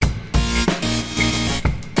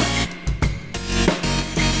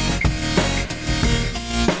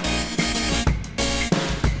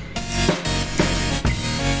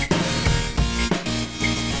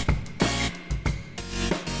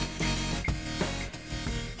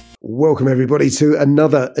Welcome, everybody, to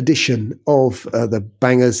another edition of the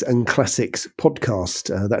Bangers and Classics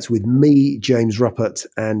podcast. That's with me, James Ruppert,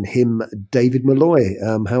 and him, David Malloy.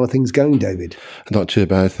 How are things going, David? Not too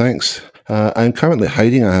bad, thanks. I'm currently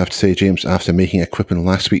hiding, I have to say, James, after making a quip in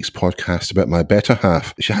last week's podcast about my better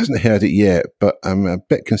half. She hasn't heard it yet, but I'm a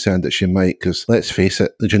bit concerned that she might, because let's face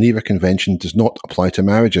it, the Geneva Convention does not apply to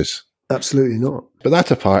marriages. Absolutely not. But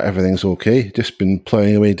that apart, everything's okay. Just been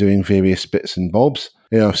ploughing away doing various bits and bobs.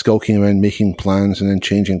 Skulking around making plans and then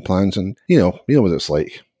changing plans, and you know what it's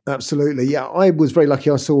like. Absolutely, yeah. I was very lucky.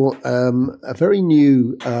 I saw a very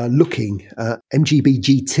new looking MGB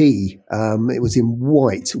GT. It was in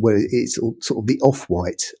white, where it's sort of the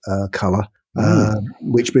off-white colour,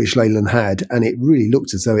 which British Leyland had, and it really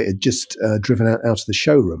looked as though it had just driven out of the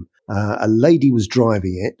showroom. A lady was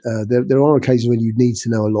driving it. There are occasions when you need to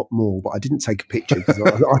know a lot more, but I didn't take a picture because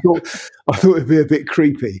I thought it'd be a bit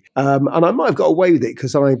creepy. And I might have got away with it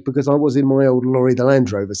because I was in my old lorry, the Land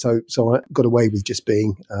Rover, so I got away with just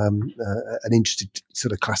being an interested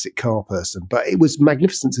sort of classic car person. But it was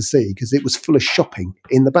magnificent to see because it was full of shopping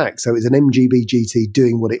in the back. So it was an MGB GT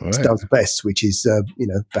doing what it does best, which is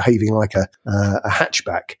behaving like a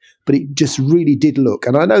hatchback. But it just really did look,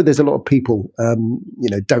 and I know there's a lot of people,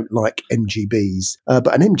 don't like MGBs,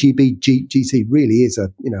 but an MGB GT really is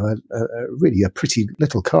really a pretty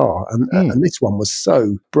little car, and this one was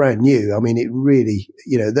so brand new. I mean, it really,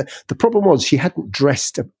 the problem was she hadn't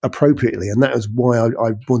dressed appropriately, and that was why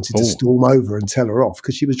I wanted to storm over and tell her off,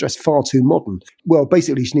 because she was dressed far too modern. Well,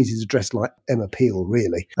 basically, she needed to dress like Emma Peel,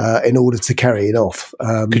 really, in order to carry it off.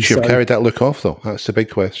 Could she have carried that look off, though? That's the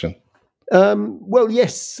big question. Well,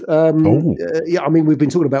 yes. I mean, we've been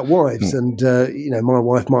talking about wives, and my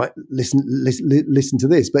wife might listen to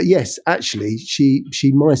this, but yes, actually, she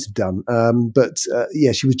might have done.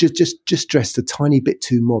 She was just dressed a tiny bit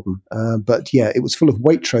too modern. But yeah, it was full of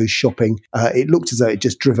Waitrose shopping. It looked as though it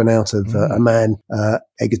just driven out of a Man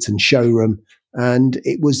Egerton showroom. And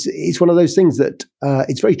it's one of those things that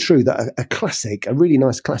it's very true that a classic, a really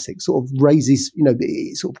nice classic, sort of raises,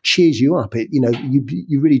 it sort of cheers you up. It,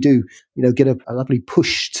 you really do, get a lovely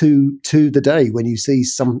push to the day when you see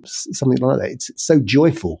something like that. It's so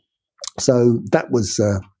joyful. So that was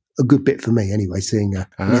a good bit for me anyway, seeing an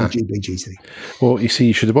MGB GT. Well, you see,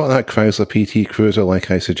 you should have bought that Chrysler PT Cruiser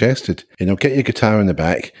like I suggested. Get your guitar in the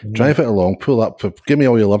back, drive it along, pull up, give me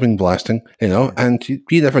all your loving blasting, and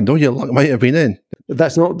you never know, your luck might have been in.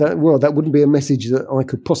 That's not that. Well, that wouldn't be a message that I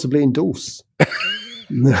could possibly endorse.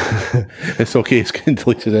 It's okay, it's getting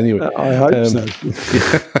deleted anyway. I hope so.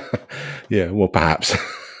 Yeah, well, perhaps.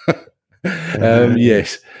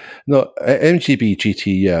 Yes. No, MGB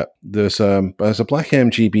GT, yeah. There's a black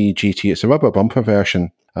MGB GT. It's a rubber bumper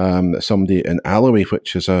version that somebody in Alloway,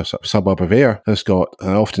 which is a suburb of Ayr, has got.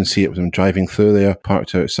 I often see it when I'm driving through there,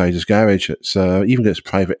 parked outside his garage. It's even got its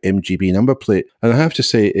private MGB number plate. And I have to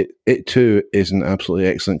say, it too is in absolutely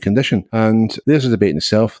excellent condition. And there's a debate in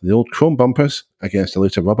itself. The old chrome bumpers against the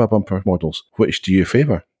later rubber bumper models. Which do you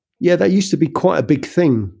favour? Yeah, that used to be quite a big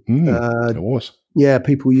thing. It was. Yeah,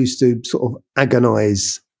 people used to sort of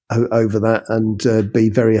agonise over that and be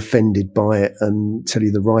very offended by it and tell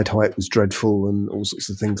you the ride height was dreadful and all sorts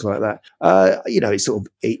of things like that. It's sort of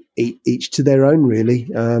each to their own, really,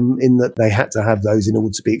 in that they had to have those in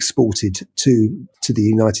order to be exported to the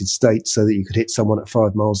United States so that you could hit someone at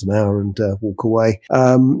 5 miles an hour and walk away,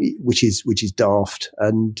 which is daft.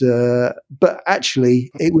 And but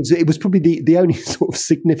actually, it was probably the only sort of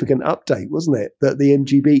significant update, wasn't it, that the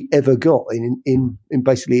MGB ever got in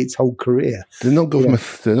basically its whole career. Did not go from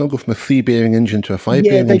a 3-bearing engine to a 5-bearing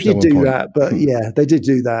engine. Yeah, they did do that, but they did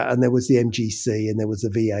do that, and there was the MGC and there was the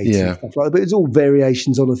V8 and stuff like that. But it's all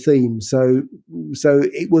variations on a theme, so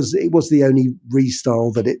it was the only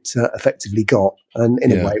restyle that it effectively got. And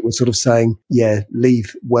in a way, it was sort of saying,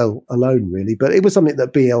 leave well alone, really. But it was something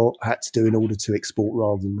that BL had to do in order to export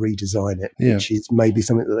rather than redesign it, which is maybe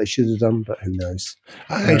something that they should have done, but who knows?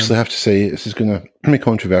 I actually have to say, this is going to be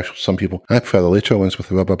controversial to some people. I prefer the later ones with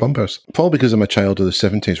the rubber bumpers, probably because I'm a child of the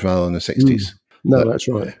 70s rather than the 60s. No, that's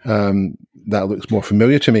right. That looks more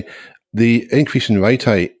familiar to me. The increase in ride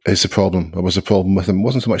height is the problem. There was a problem with them. It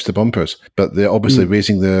wasn't so much the bumpers, but obviously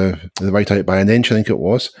raising the ride height by an inch, I think it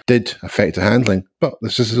was, did affect the handling. But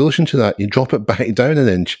there's a solution to that. You drop it back down an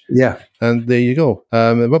inch. Yeah. And there you go.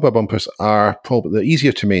 The rubber bumpers are probably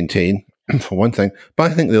easier to maintain, for one thing,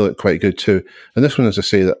 but I think they look quite good too. And this one, as I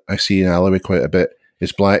say, that I see in Alloway quite a bit,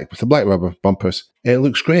 is black with the black rubber bumpers. It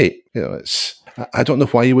looks great. I don't know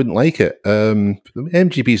why you wouldn't like it. The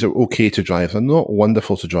MGBs are okay to drive. They're not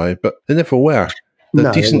wonderful to drive, but they never were.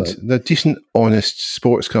 They're decent, honest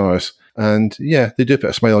sports cars And yeah, they do put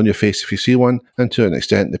a smile on your face if you see one, and to an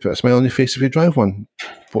extent, they put a smile on your face if you drive one.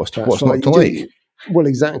 What's right. not to like? Well,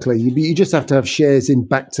 exactly. You just have to have shares in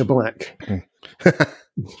Back to Black.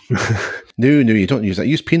 No, you don't use that.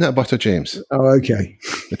 Use peanut butter, James. Oh, okay.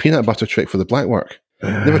 The peanut butter trick for the black work.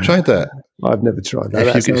 Never tried that. I've never tried that.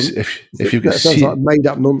 That sounds like made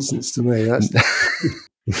up nonsense to me.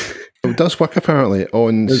 It does work apparently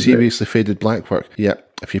on seriously faded black work. Yeah,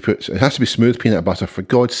 if you put, it has to be smooth peanut butter. For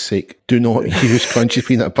God's sake, do not use crunchy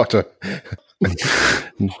peanut butter.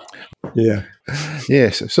 Yeah.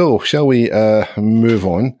 Yes. So, shall we move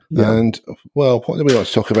on? Yeah. And well, what do we want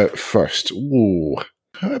to talk about first? Ooh,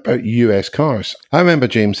 how about US cars? I remember,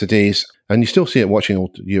 James, the days, and you still see it watching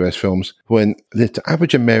old US films, when the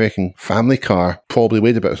average American family car probably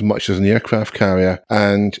weighed about as much as an aircraft carrier,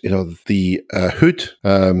 and the hood,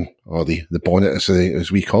 or the bonnet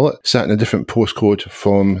as we call it, sat in a different postcode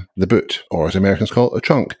from the boot, or as Americans call it, a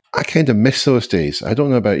trunk. I kind of miss those days. I don't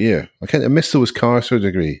know about you. I kind of miss those cars to a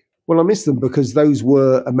degree. Well, I miss them because those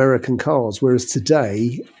were American cars, whereas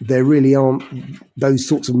today there really aren't those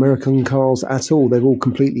sorts of American cars at all. They've all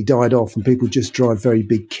completely died off, and people just drive very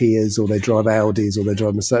big Kias, or they drive Audis, or they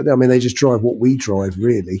drive Mercedes. I mean, they just drive what we drive,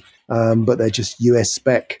 really, but they're just US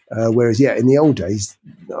spec. Whereas, in the old days,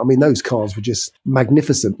 I mean, those cars were just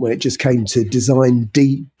magnificent when it just came to design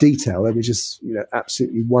detail. They were just,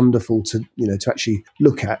 absolutely wonderful to actually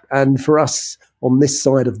look at. And for us, on this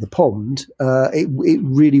side of the pond, it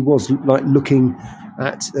really was like looking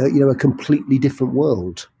at a completely different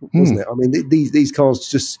world, wasn't it? I mean, these cars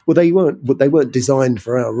just they weren't designed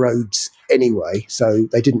for our roads anyway, so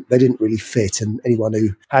they didn't really fit, and anyone who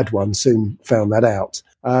had one soon found that out.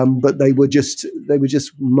 But they were just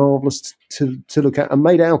marvelous to look at, and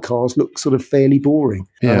made our cars look sort of fairly boring.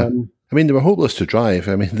 Yeah. I mean, they were hopeless to drive.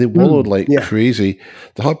 I mean, they wallowed like crazy.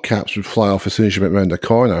 The hubcaps would fly off as soon as you went round a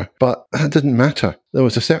corner, but that didn't matter. There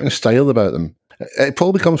was a certain style about them. It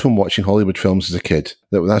probably comes from watching Hollywood films as a kid.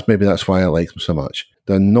 That's why I like them so much.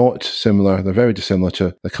 They're not similar. They're very dissimilar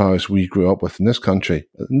to the cars we grew up with in this country.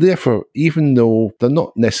 And therefore, even though they're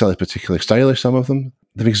not necessarily particularly stylish, some of them,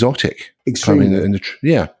 they're exotic. Extremely.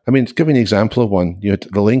 I mean, to give you an example of one, you had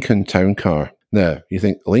the Lincoln Town Car. Now, you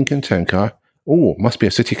think Lincoln Town Car, must be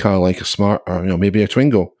a city car like a Smart or maybe a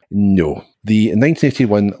Twingo. No. The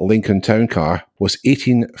 1981 Lincoln Town Car was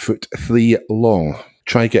 18'3" long.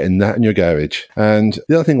 Try getting that in your garage. And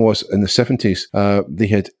the other thing was, in the 70s, they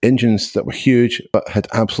had engines that were huge but had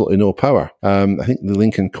absolutely no power. I think the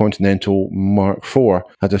Lincoln Continental Mark IV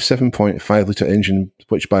had a 7.5 litre engine,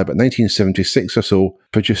 which by about 1976 or so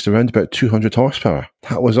produced around about 200 horsepower.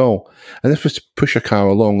 That was all. And this was to push a car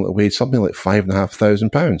along that weighed something like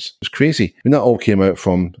 £5,500. It was crazy. I mean, that all came out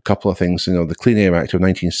from a couple of things, the Clean Air Act of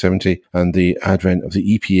 1970 and the advent of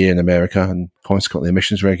the EPA in America and consequently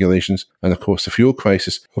emissions regulations, and of course the fuel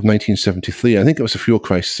crisis of 1973. I think it was the fuel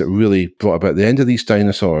crisis that really brought about the end of these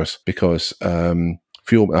dinosaurs, because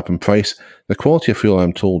fuel went up in price. The quality of fuel,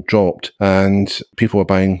 I'm told, dropped, and people were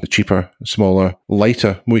buying the cheaper, smaller,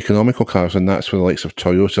 lighter, more economical cars, and that's where the likes of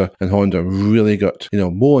Toyota and Honda really got,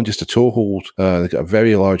 more than just a toehold. They got a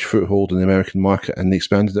very large foothold in the American market, and they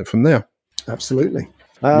expanded it from there. Absolutely.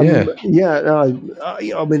 I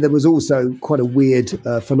mean, there was also quite a weird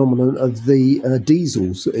phenomenon of the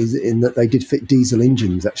diesels, in that they did fit diesel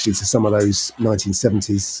engines actually to some of those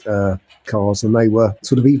 1970s cars, and they were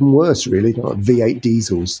sort of even worse, really, like V8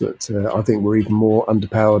 diesels that I think were even more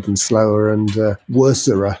underpowered and slower and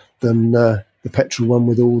worser than the petrol one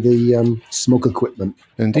with all the smog equipment.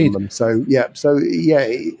 Indeed. On them. So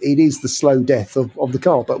it is the slow death of the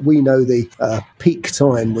car. But we know the peak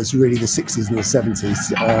time was really the 60s and the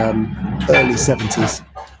 70s, early 70s.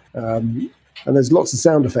 And there's lots of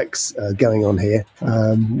sound effects going on here,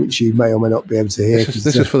 which you may or may not be able to hear.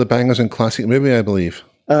 This is for the Bangers and Classic Movie, I believe.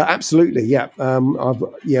 Absolutely, yeah.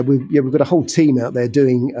 We've got a whole team out there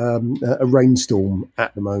doing a rainstorm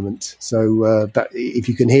at the moment. So that if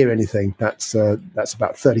you can hear anything, that's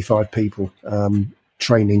about 35 people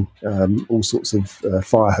training all sorts of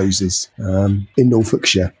fire hoses in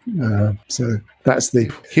Norfolkshire. So that's the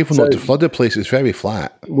careful not to flood the place. It's very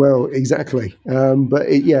flat. Well, exactly. But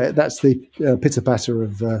that's the pitter patter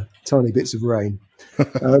of tiny bits of rain.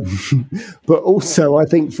 But also, I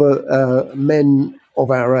think for men of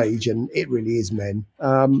our age, and it really is men,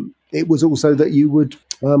 it was also that you would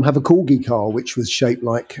have a Corgi car which was shaped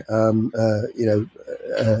like a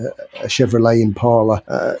Chevrolet Impala,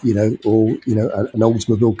 or an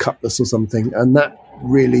Oldsmobile Cutlass or something, and that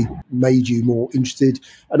really made you more interested.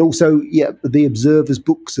 And also, the Observer's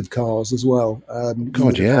books of cars as well.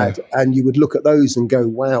 And you would look at those and go,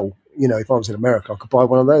 wow. if I was in America, I could buy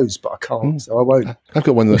one of those, but I can't, so I won't. I've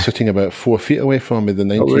got one that's sitting about 4 feet away from me, the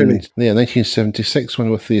 1976 one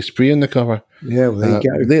with the Esprit on the cover. Yeah, well, there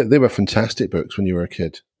you go. They were fantastic books when you were a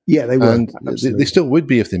kid. Yeah, they were. And they still would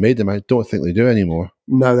be if they made them. I don't think they do anymore.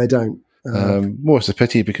 No, they don't. More it's a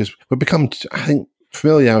pity because we've become, I think,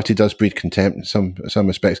 familiarity does breed contempt in some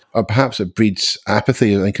respects, or perhaps it breeds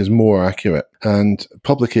apathy, I think is more accurate. And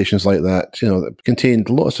publications like that, that contained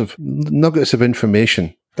lots of nuggets of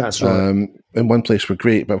information. That's right. In one place were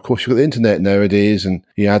great, but of course you've got the internet nowadays and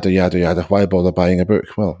yada, yada, yada. Why bother buying a book?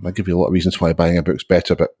 Well, I'll give you a lot of reasons why buying a book's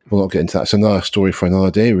better, but we'll not get into that. It's another story for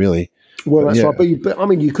another day, really. Well, that's right. But I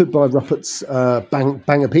mean, you could buy Ruppert's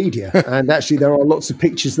Bangopedia, and actually there are lots of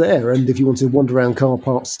pictures there. And if you want to wander around car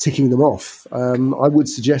parks ticking them off, I would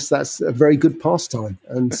suggest that's a very good pastime.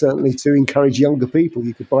 And certainly to encourage younger people,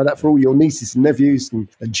 you could buy that for all your nieces and nephews and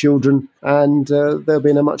children, and they'll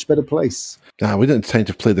be in a much better place. We didn't intend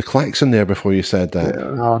to play the klaxon there before you said that.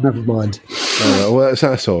 Oh, never mind. Well,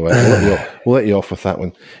 that's all right. We'll let you off with that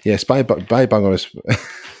one. Yes, buy Bangor's...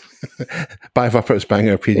 Buy Ruppert's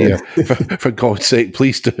Bangopedia, for God's sake,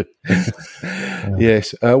 please do.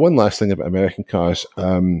 Yes. One last thing about American cars.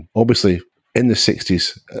 Obviously, in the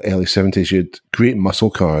 60s, early 70s, you had great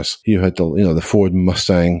muscle cars. You had the Ford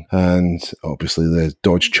Mustang and obviously the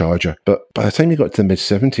Dodge Charger. But by the time you got to the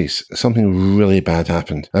mid-70s, something really bad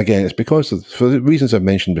happened. Again, it's for the reasons I've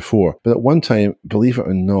mentioned before. But at one time, believe it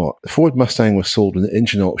or not, the Ford Mustang was sold with an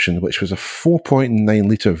engine option, which was a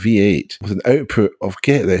 4.9-litre V8 with an output of,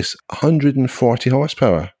 get this, 140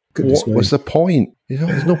 horsepower. What was the point?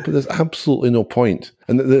 There's absolutely no point.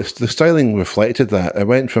 And the styling reflected that. It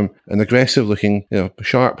went from an aggressive-looking,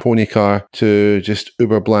 sharp pony car to just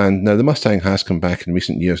uber bland. Now, the Mustang has come back in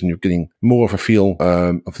recent years, and you're getting more of a feel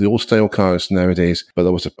of the old-style cars nowadays. But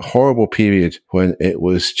there was a horrible period when it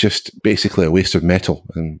was just basically a waste of metal,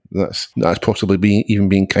 and that's possibly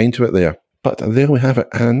being kind to it there. But there we have it.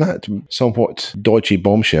 And on that somewhat dodgy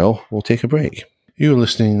bombshell, we'll take a break. You're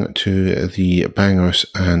listening to the Bangers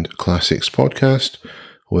and Classics podcast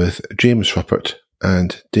with James Ruppert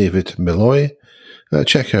and David Malloy.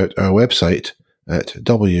 Check out our website at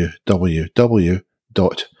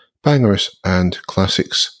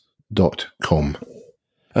www.bangersandclassics.com.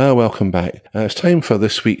 Welcome back. It's time for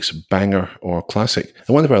this week's banger or classic.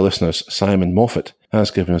 And one of our listeners, Simon Moffat,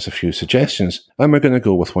 has given us a few suggestions, and we're going to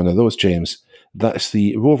go with one of those, James. That's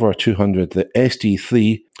the Rover 200, the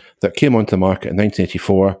SD3, that came onto the market in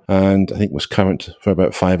 1984 and I think was current for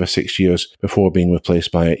about 5 or 6 years before being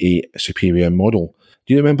replaced by a superior model.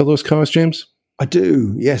 Do you remember those cars, James? I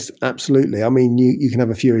do, yes, absolutely. I mean, you can have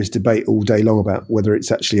a furious debate all day long about whether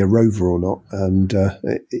it's actually a Rover or not, and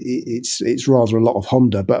it's rather a lot of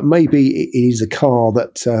Honda, but maybe it is a car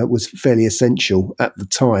that was fairly essential at the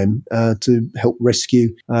time to help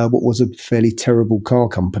rescue what was a fairly terrible car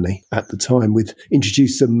company at the time, with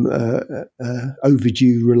introduced some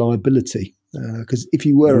overdue reliability. Because if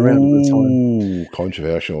you were around at the time...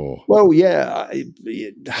 Controversial. Well, yeah.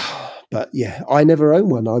 But yeah, I never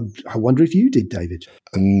owned one. I wonder if you did, David.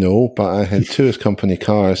 No, but I had two as company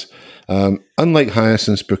cars. Unlike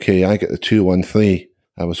Hyacinth's Bouquet, I get the 213.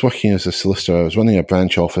 I was working as a solicitor. I was running a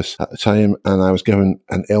branch office at the time, and I was given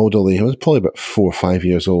an elderly, I was probably about 4 or 5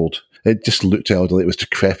 years old. It just looked elderly. It was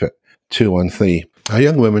decrepit. 213. A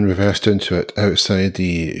young woman reversed into it outside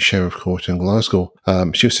the Sheriff Court in Glasgow.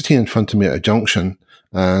 She was sitting in front of me at a junction,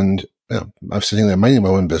 and I was sitting there minding my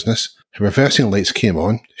own business. Her reversing lights came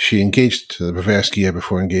on. She engaged the reverse gear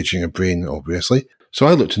before engaging her brain, obviously. So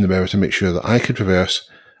I looked in the mirror to make sure that I could reverse.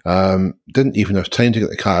 Didn't even have time to get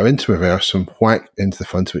the car into reverse and whack into the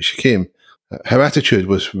front of it she came. Her attitude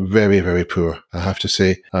was very, very poor, I have to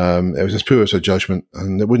say. It was as poor as her judgment,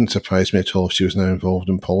 and it wouldn't surprise me at all if she was now involved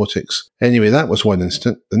in politics. Anyway, that was one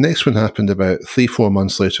incident. The next one happened about 3-4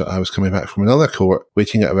 months later. I was coming back from another court,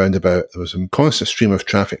 waiting at a roundabout. There was a constant stream of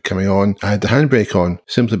traffic coming on. I had the handbrake on,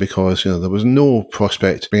 simply because there was no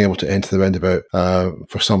prospect of being able to enter the roundabout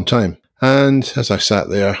for some time. And as I sat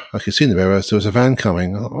there, I could see in the mirrors there was a van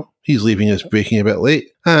coming. Oh, he's leaving us braking a bit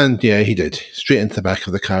late. And yeah, he did. Straight into the back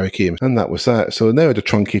of the car he came. And that was that. So now I had a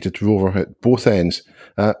truncated Rover at both ends.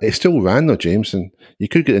 It still ran though, James, and you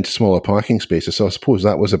could get into smaller parking spaces. So I suppose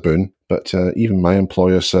that was a boon. But even my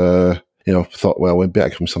employers, thought, well, we'd better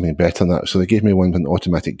give them something better than that. So they gave me one with an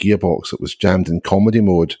automatic gearbox that was jammed in comedy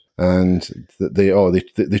mode. And they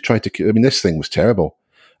tried to, this thing was terrible.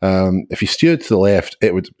 If you steered to the left,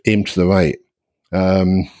 it would aim to the right.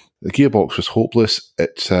 The gearbox was hopeless.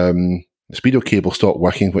 The speedo cable stopped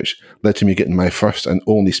working, which led to me getting my first and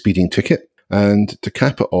only speeding ticket. And to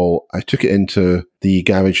cap it all, I took it into the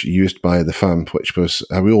garage used by the firm, which was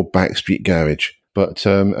a real backstreet garage. But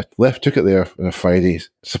I took it there on a Friday,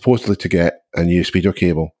 supposedly to get a new speedo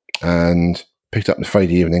cable, and picked it up on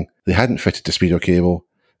Friday evening. They hadn't fitted the speedo cable.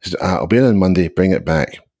 I said, I'll be in on Monday, bring it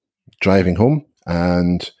back. Driving home,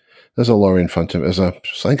 and there's a lorry in front of me. I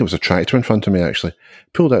think it was a tractor in front of me, actually.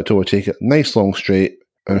 Pulled out to overtake it, nice long straight,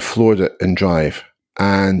 and floored it in drive,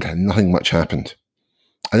 and nothing much happened.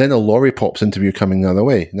 And then a lorry pops into view coming the other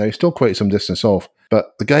way. Now, he's still quite some distance off,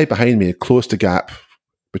 but the guy behind me had closed the gap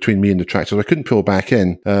between me and the tractor, so I couldn't pull back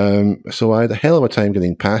in. So I had a hell of a time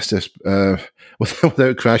getting past this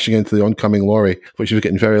without crashing into the oncoming lorry, which was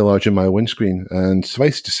getting very large in my windscreen. And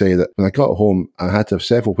suffice to say that when I got home, I had to have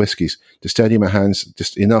several whiskies to steady my hands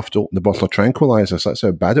just enough to open the bottle of tranquilizers. That's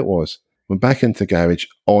how bad it was. Went back into the garage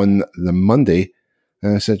on the Monday,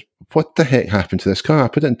 and I said, what the heck happened to this car? I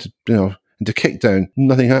put it into, into kickdown.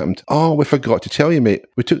 Nothing happened. Oh, we forgot to tell you, mate.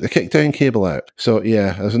 We took the kickdown cable out. So,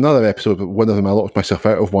 yeah, there's another episode, but one of them I locked myself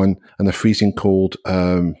out of one on a freezing cold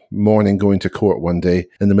morning going to court one day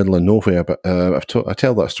in the middle of nowhere. But I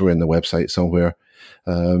tell that story on the website somewhere.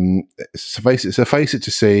 Suffice it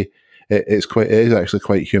to say, it is actually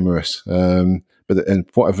quite humorous. And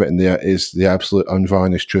what I've written there is the absolute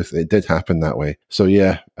unvarnished truth. It did happen that way. So,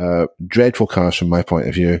 yeah, dreadful cars from my point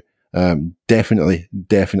of view. Definitely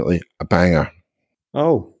a banger.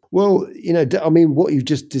 Oh, well, what you've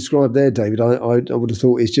just described there, David, I would have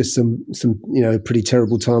thought is just some pretty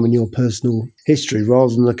terrible time in your personal history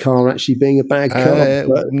rather than the car actually being a bad car.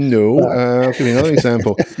 I'll give you another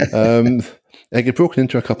example. I get broken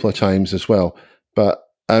into a couple of times as well, but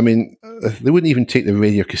I mean, they wouldn't even take the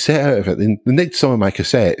radio cassette out of it. They nicked some of my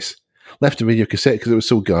cassettes, left the radio cassette because it was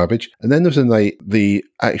so garbage. And then there was a night they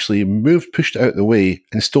actually pushed it out of the way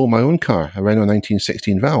and stole my own car, a Renault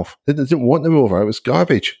 1916 Valve. They didn't want the Rover, it was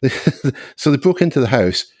garbage. So they broke into the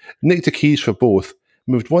house, nicked the keys for both,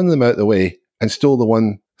 moved one of them out of the way, and stole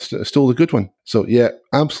the good one. So yeah,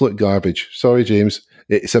 absolute garbage. Sorry, James,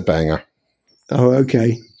 it's a banger. Oh,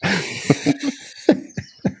 okay.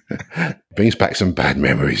 Brings back some bad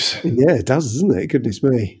memories. Yeah, it does, doesn't it? Goodness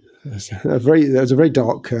me. That was a very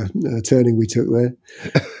dark turning we took there.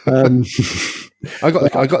 I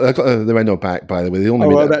got the Renault back, by the way.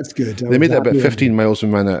 That's good. They made it about 15 miles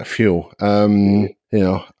and ran out of fuel. The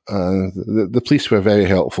police were very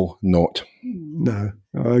helpful. Not. No.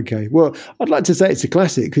 Okay. Well, I'd like to say it's a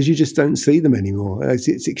classic because you just don't see them anymore.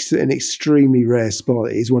 It's an extremely rare spot.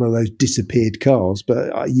 It is one of those disappeared cars,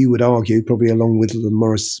 but you would argue, probably along with the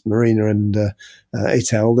Morris Marina and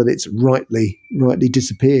Ital, that it's rightly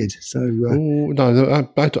disappeared. So no,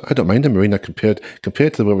 I don't mind the Marina compared to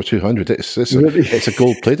the Rover 200. It's a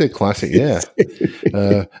gold-plated classic. Yeah.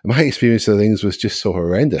 My experience of things was just so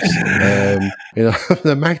horrendous.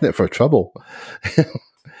 The magnet for trouble.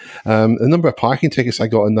 The number of parking tickets I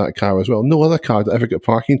got in that car as well. No other car that ever got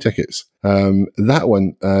parking tickets. That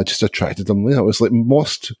one just attracted them. It was like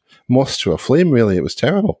moss to a flame, really. It was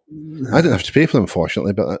terrible. I didn't have to pay for them,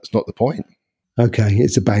 fortunately, but that's not the point. Okay,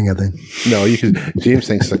 it's a banger then. No, James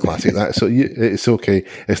thinks it's a classic. It's okay.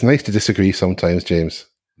 It's nice to disagree sometimes, James.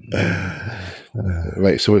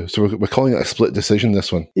 Right, so we're calling it a split decision,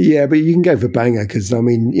 this one. Yeah, but you can go for banger because,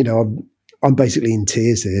 I'm basically in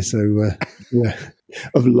tears here, so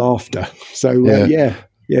of laughter. So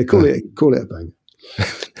call it a banger.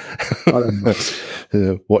 I don't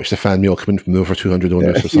know. Watch the fan mail coming from the Over 200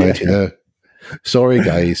 Owner Society now. Sorry,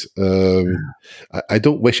 guys. I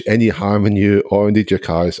don't wish any harm on you or indeed your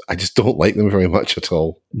cars. I just don't like them very much at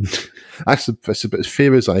all. That's about as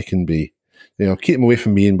fair as I can be. Keep them away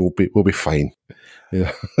from me and we'll be fine.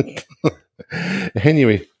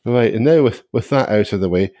 Anyway, right, and now with that out of the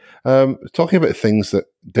way, talking about things that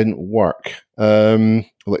didn't work,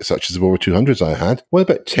 like such as the Rover 200s I had, what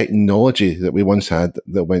about technology that we once had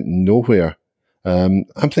that went nowhere? I'm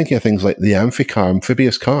thinking of things like the Amphicar,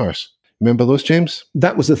 amphibious cars. Remember those, James?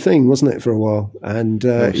 That was a thing, wasn't it, for a while? And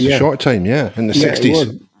a short time, in the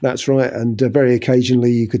 60s. That's right, and very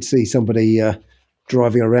occasionally you could see somebody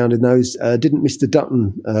driving around in those. Didn't Mr.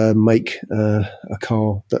 Dutton make a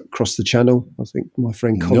car that crossed the channel? I think my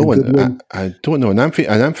friend Colin Goodwin. I don't know. An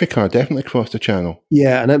Amphicar definitely crossed the channel.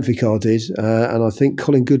 Yeah, an Amphicar did. And I think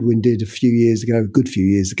Colin Goodwin did a few years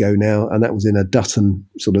ago now, and that was in a Dutton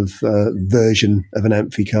sort of version of an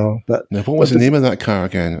Amphicar. But now, what was the name of that car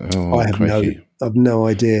again? Oh, I have no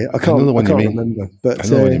idea. I can't remember. But I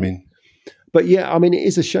know what you mean. But yeah, I mean, it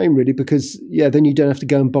is a shame really because then you don't have to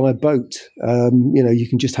go and buy a boat. You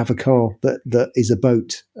can just have a car that is a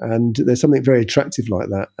boat, and there's something very attractive like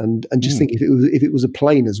that. And just think if it was a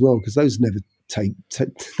plane as well, because those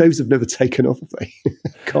have never taken off, have they?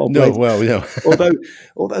 No, well, yeah.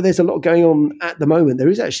 although there's a lot going on at the moment, there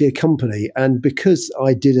is actually a company, and because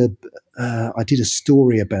I did I did a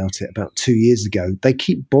story about it about 2 years ago. They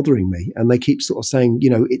keep bothering me, and they keep sort of saying,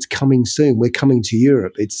 it's coming soon. We're coming to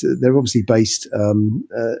Europe. They're obviously based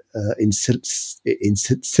in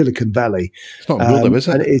Silicon Valley. It's not real, though, is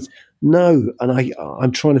it? And it's no, and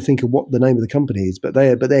I'm trying to think of what the name of the company is, but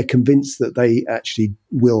they're convinced that they actually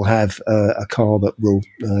will have a car that will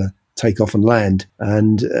take off and land.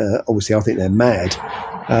 And obviously, I think they're mad.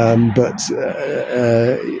 But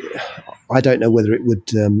I don't know whether it would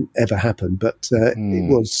ever happen, but it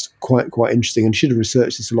was quite interesting, and should have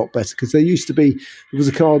researched this a lot better, because there was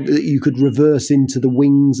a car that you could reverse into the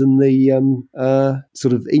wings and the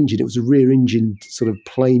sort of engine. It was a rear engine sort of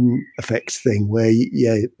plane effects thing where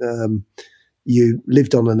you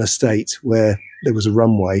lived on an estate where there was a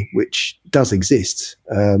runway, which does exist,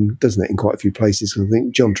 doesn't it, in quite a few places? I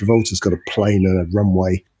think John Travolta's got a plane and a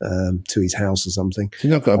runway to his house or something. He's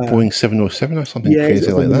not got a Boeing 707 or something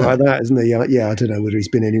crazy like that, isn't he? Yeah, I don't know whether he's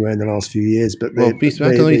been anywhere in the last few years, but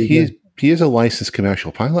he is a licensed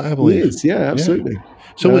commercial pilot, I believe. He is, yeah, absolutely. Yeah.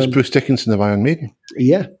 So was Bruce Dickinson of Iron Maiden.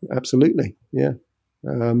 Yeah, absolutely, yeah.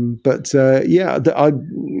 That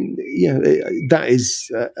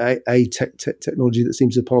is a technology that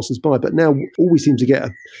seems to pass us by. But now all we seem to get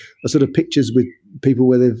are sort of pictures with people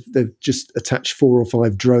where they've just attached 4 or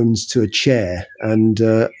 5 drones to a chair, and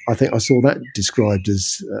I think I saw that described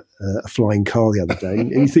as a flying car the other day.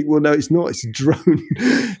 And you think, well, no, it's not. It's a drone.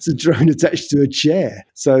 It's a drone attached to a chair.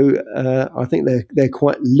 So I think they're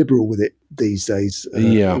quite liberal with it these days.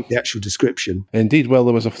 The actual description. Indeed. Well,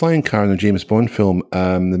 there was a flying car in a James Bond film,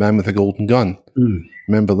 The Man with the Golden Gun.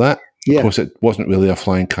 Remember that? Yeah. Of course, it wasn't really a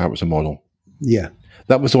flying car; it was a model. Yeah.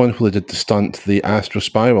 That was the one where they did the stunt, the Astro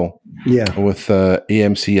Spiral. Yeah. With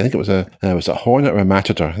AMC. I think it was a Hornet or a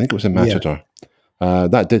Matador. I think it was a Matador. Yeah.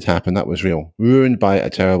 That did happen. That was real. Ruined by a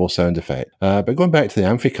terrible sound effect. But going back to the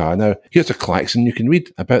Amphicar, now here's a klaxon. You can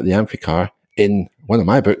read about the Amphicar in one of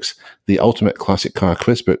my books, the Ultimate Classic Car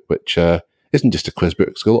Quiz Book, which isn't just a quiz book.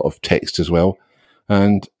 It's got a lot of text as well.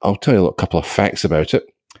 And I'll tell you a couple of facts about it.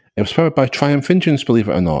 It was powered by Triumph engines, believe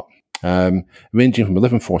it or not. Ranging from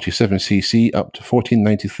 1147cc up to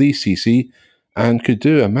 1493cc, and could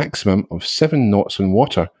do a maximum of 7 knots in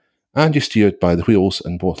water, and you're steered by the wheels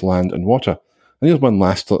in both land and water. And here's one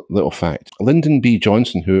last little fact. Lyndon B.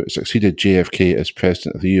 Johnson, who succeeded JFK as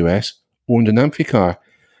president of the US, owned an Amphicar,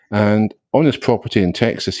 and on his property in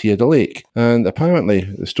Texas he had a lake, and apparently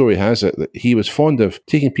the story has it that he was fond of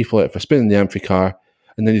taking people out for a spin in the Amphicar,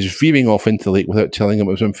 and then he's veering off into the lake without telling them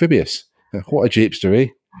it was amphibious. What a japester, eh?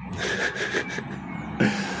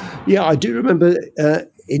 Yeah, I do remember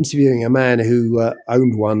interviewing a man who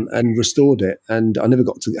owned one and restored it, and I never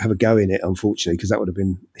got to have a go in it, unfortunately, because that would have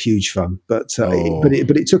been huge fun. But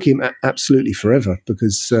it took him absolutely forever,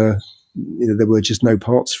 because there were just no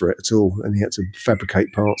parts for it at all, and he had to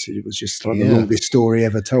fabricate parts. It was just like the longest story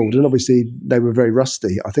ever told, and obviously they were very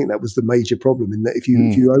rusty. I think that was the major problem, in that if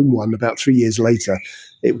you own one, about 3 years later,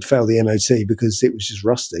 it would fail the MOT because it was just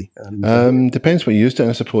rusty. And, depends what you used it in,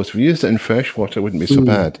 I suppose. If you used it in fresh water, it wouldn't be so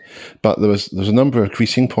bad. But there was a number of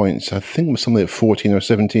greasing points. I think it was something like 14 or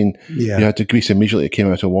 17. Yeah. You had to grease immediately it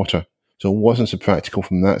came out of water. So it wasn't so practical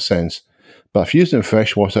from that sense. But if you used it in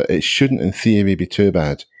fresh water, it shouldn't, in theory, be too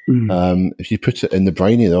bad. If you put it in the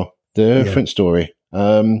briny, though, different story.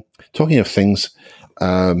 Talking of things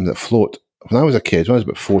that float, when I was a kid, when I was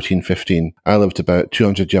about 14, 15, I lived about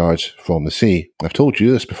 200 yards from the sea. I've told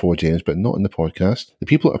you this before, James, but not in the podcast. The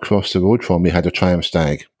people across the road from me had a Triumph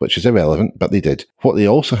Stag, which is irrelevant, but they did. What they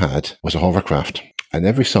also had was a hovercraft. And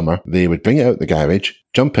every summer, they would bring it out the garage,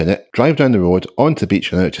 jump in it, drive down the road, onto the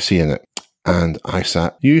beach and out to sea in it. And I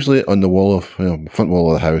sat usually on the wall of, front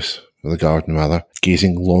wall of the house, or the garden rather,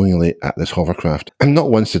 gazing longingly at this hovercraft. And not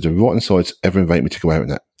once did the rotten sods ever invite me to go out in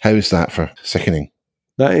it. How's that for sickening?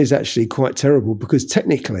 That is actually quite terrible, because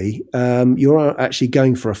technically you're actually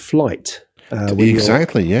going for a flight.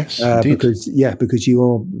 Exactly. Yes. Because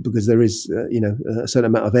there is a certain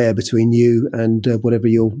amount of air between you and whatever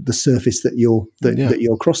the surface that you're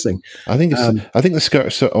crossing. I think the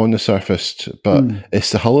skirts are on the surface, but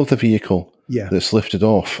it's the hull of the vehicle that's lifted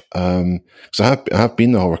off. Because I have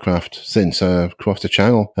been the hovercraft since I crossed the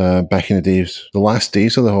channel back in the days, the last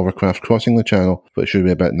days of the hovercraft crossing the channel, but it should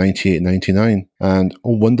be about 98, 99, and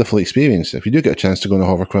a wonderful experience. If you do get a chance to go on a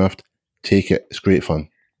hovercraft, take it. It's great fun.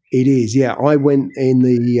 It is, yeah. I went in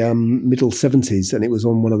the middle 70s, and it was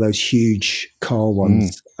on one of those huge car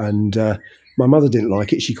ones. And my mother didn't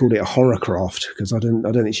like it. She called it a horrorcraft, because I don't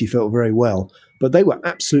think she felt very well. But they were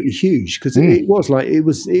absolutely huge, because it was like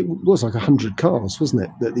 100 cars, wasn't it,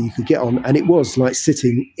 that you could get on, and it was like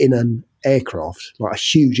sitting in an aircraft, like a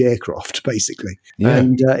huge aircraft, basically. Yeah.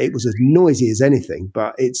 And it was as noisy as anything,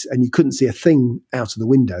 and you couldn't see a thing out of the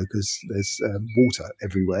window because there's water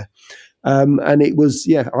everywhere. And it was,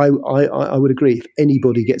 I would agree. If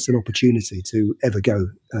anybody gets an opportunity to ever go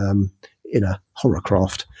in a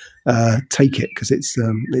horrorcraft, take it, because it's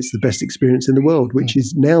the best experience in the world, which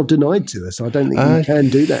is now denied to us. I don't think you can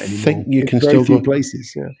do that anymore. I think you can very still few go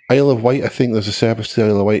places. Yeah. Isle of Wight. I think there's a service to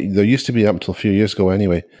Isle of Wight. There used to be up until a few years ago.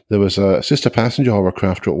 Anyway, there was a sister passenger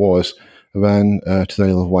hovercraft. It ran to the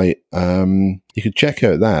Isle of Wight. You could check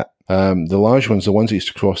out that. The large ones, the ones that used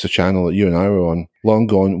to cross the channel that you and I were on, long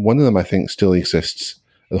gone. One of them, I think, still exists.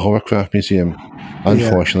 The Hovercraft Museum.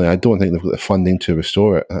 Unfortunately, I don't think they've got the funding to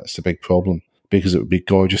restore it. That's the big problem, because it would be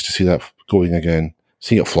gorgeous to see that going again,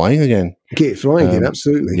 see it flying again. Get it flying again,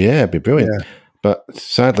 absolutely. Yeah, it'd be brilliant. Yeah. But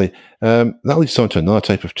sadly, that leads on to another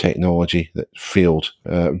type of technology that failed,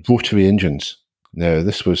 rotary engines. Now,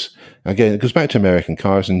 this was, again, it goes back to American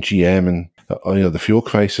cars and GM and the fuel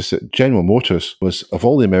crisis. That General Motors was, of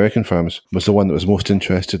all the American firms, was the one that was most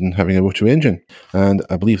interested in having a rotary engine. And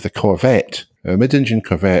I believe the Corvette, a mid-engine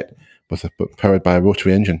Corvette, was powered by a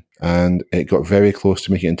rotary engine, and it got very close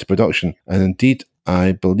to making it into production. And indeed,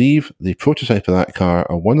 I believe the prototype of that car,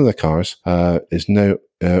 or one of the cars, is now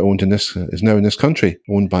in this country,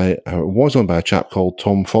 was owned by a chap called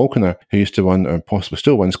Tom Falconer, who used to run, or possibly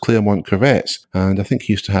still runs, Claremont Corvettes, and I think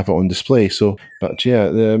he used to have it on display. So, but yeah,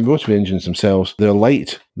 the rotary engines themselves, they're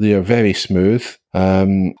light, they are very smooth.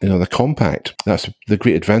 They're compact. That's the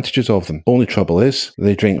great advantages of them. Only trouble is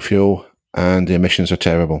they drink fuel, and the emissions are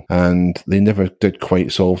terrible. And they never did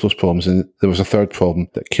quite solve those problems. And there was a third problem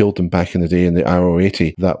that killed them back in the day in the Arrow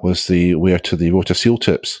 80. That was the wear to the rotor seal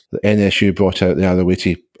tips. The NSU brought out the Arrow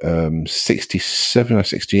 80 67 or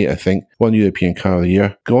 68, I think. One European car of the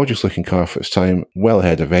year. Gorgeous looking car for its time, well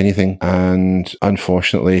ahead of anything. And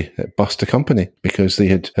unfortunately, it bust the company because they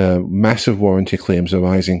had massive warranty claims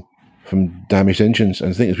arising from damaged engines.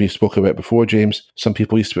 And I think, as we spoke about before, James, some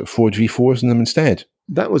people used to put Ford V4s in them instead.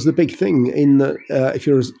 That was the big thing. In that, if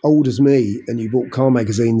you're as old as me and you bought car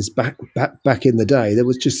magazines back in the day, it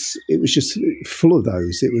was just full of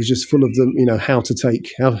those. It was just full of them. How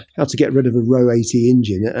to get rid of a Row 80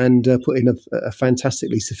 engine and put in a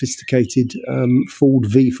fantastically sophisticated Ford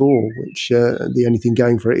V4, which the only thing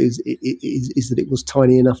going for it is that it was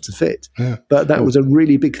tiny enough to fit. Yeah. But that was a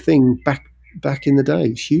really big thing back in the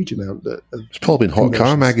day. Huge amount of it's probably in Hot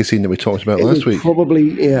Car magazine that we talked about last week.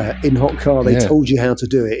 Probably, in Hot Car they told you how to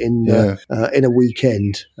do it in a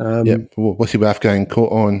weekend. With your Afghan coat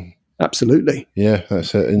on. Absolutely. Yeah,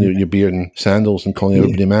 that's it. And your beard and sandals and calling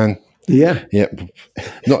everybody man. Yeah. Yeah.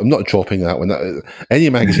 I'm not dropping that one. Any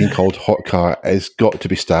magazine called Hot Car has got to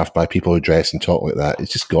be staffed by people who dress and talk like that.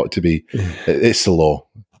 It's just got to be. It's the law.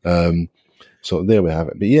 So there we have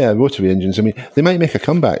it. But yeah, rotary engines, I mean, they might make a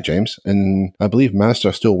comeback, James, and I believe Mazda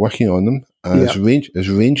are still working on them as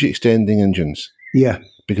range extending engines. Yeah.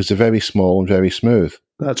 Because they're very small and very smooth.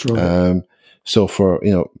 That's right. So for,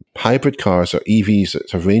 hybrid cars or EVs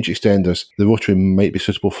that have range extenders, the rotary might be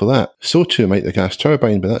suitable for that. So too might the gas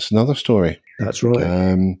turbine, but that's another story. That's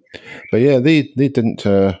right. But yeah, they didn't,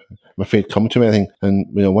 I'm afraid, come to anything. And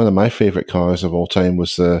one of my favourite cars of all time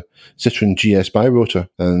was the Citroen GS Birotor,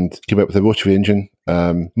 and came out with a rotary engine,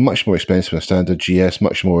 much more expensive than a standard GS,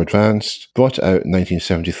 much more advanced. Brought it out in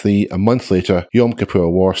 1973. A month later, Yom Kippur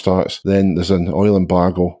War starts. Then there's an oil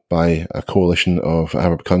embargo by a coalition of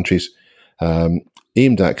Arab countries,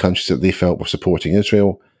 aimed at countries that they felt were supporting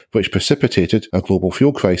Israel, which precipitated a global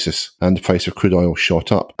fuel crisis, and the price of crude oil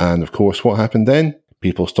shot up. And of course, what happened then?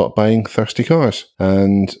 People stopped buying thirsty cars,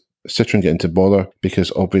 and Citroen get into bother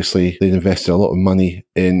because obviously they'd invested a lot of money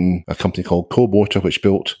in a company called Cobotor, which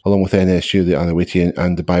built, along with NSU, the Arrow 80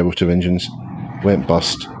 and the Birotor engines. Went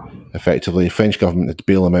bust. Effectively, the French government had to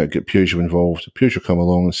bail them out, get Peugeot involved. Peugeot come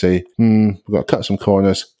along and say, we've got to cut some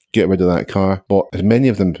corners, get rid of that car. Bought as many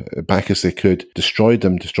of them back as they could, destroyed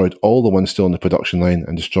them, destroyed all the ones still on the production line,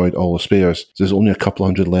 and destroyed all the spares. So there's only a couple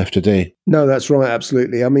hundred left today. No, that's right,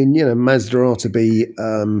 absolutely. I mean, Mazda are to be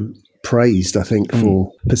praised, I think,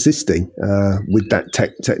 for persisting with that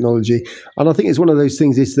technology. And I think it's one of those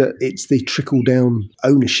things is that it's the trickle-down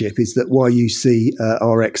ownership, is that why you see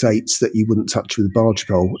RX-8s that you wouldn't touch with a barge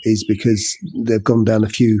pole is because they've gone down a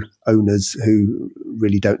few owners who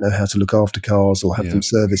really don't know how to look after cars or have them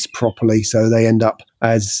serviced properly. So they end up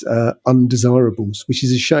as undesirables, which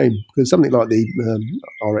is a shame, because something like the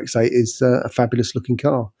RX-8 is a fabulous looking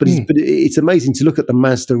car. But it's amazing to look at the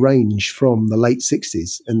Mazda range from the late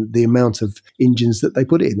 60s and the amount of engines that they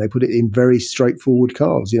put in. They put it in very straightforward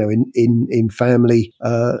cars, in family,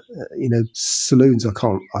 saloons. I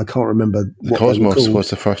can't remember what Cosmos was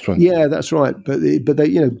the first one. Yeah, that's right. But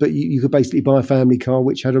you could basically buy a family car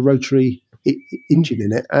which had a rotary engine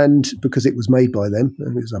in it, and because it was made by them,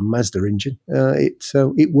 and it was a Mazda engine,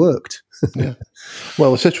 it worked. Yeah.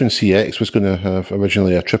 Well, the Citroen CX was going to have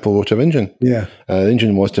originally a triple rotor engine. Yeah. The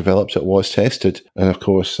engine was developed, it was tested, and of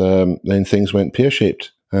course, then things went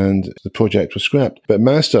pear-shaped and the project was scrapped. But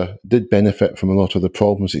Mazda did benefit from a lot of the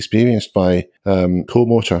problems experienced by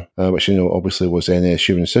Co-Motor, which obviously was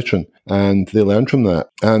NSU and Citroen, and they learned from that.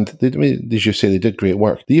 And they, as you say, they did great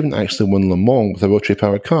work. They even actually won Le Mans with a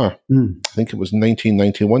rotary-powered car. I think it was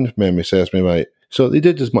 1991, if memory serves me right. So they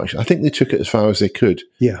did as much. I think they took it as far as they could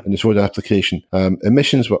in this road application.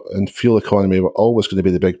 Emissions and fuel economy were always going to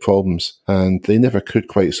be the big problems, and they never could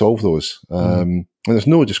quite solve those. And there's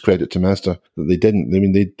no discredit to Mazda that they didn't. I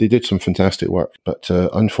mean, they did some fantastic work, but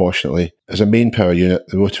unfortunately, as a main power unit,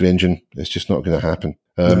 the rotary engine is just not going to happen.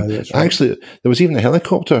 No, that's right. Actually, there was even a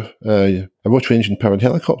helicopter, a rotary engine powered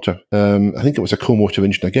helicopter. I think it was a Co-Motor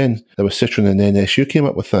engine again. There was Citroen and NSU came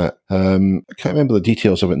up with that. I can't remember the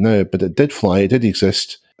details of it now, but it did fly. It did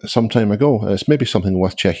exist some time ago. It's maybe something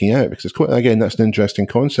worth checking out, because it's quite, again, that's an interesting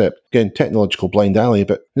concept. Again, technological blind alley,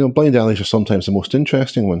 but blind alleys are sometimes the most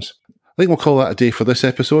interesting ones. I think we'll call that a day for this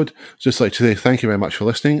episode. Just like to say thank you very much for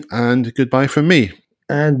listening, and goodbye from me.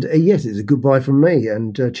 And yes, it's a goodbye from me,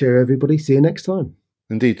 and cheer everybody. See you next time.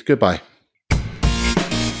 Indeed. Goodbye.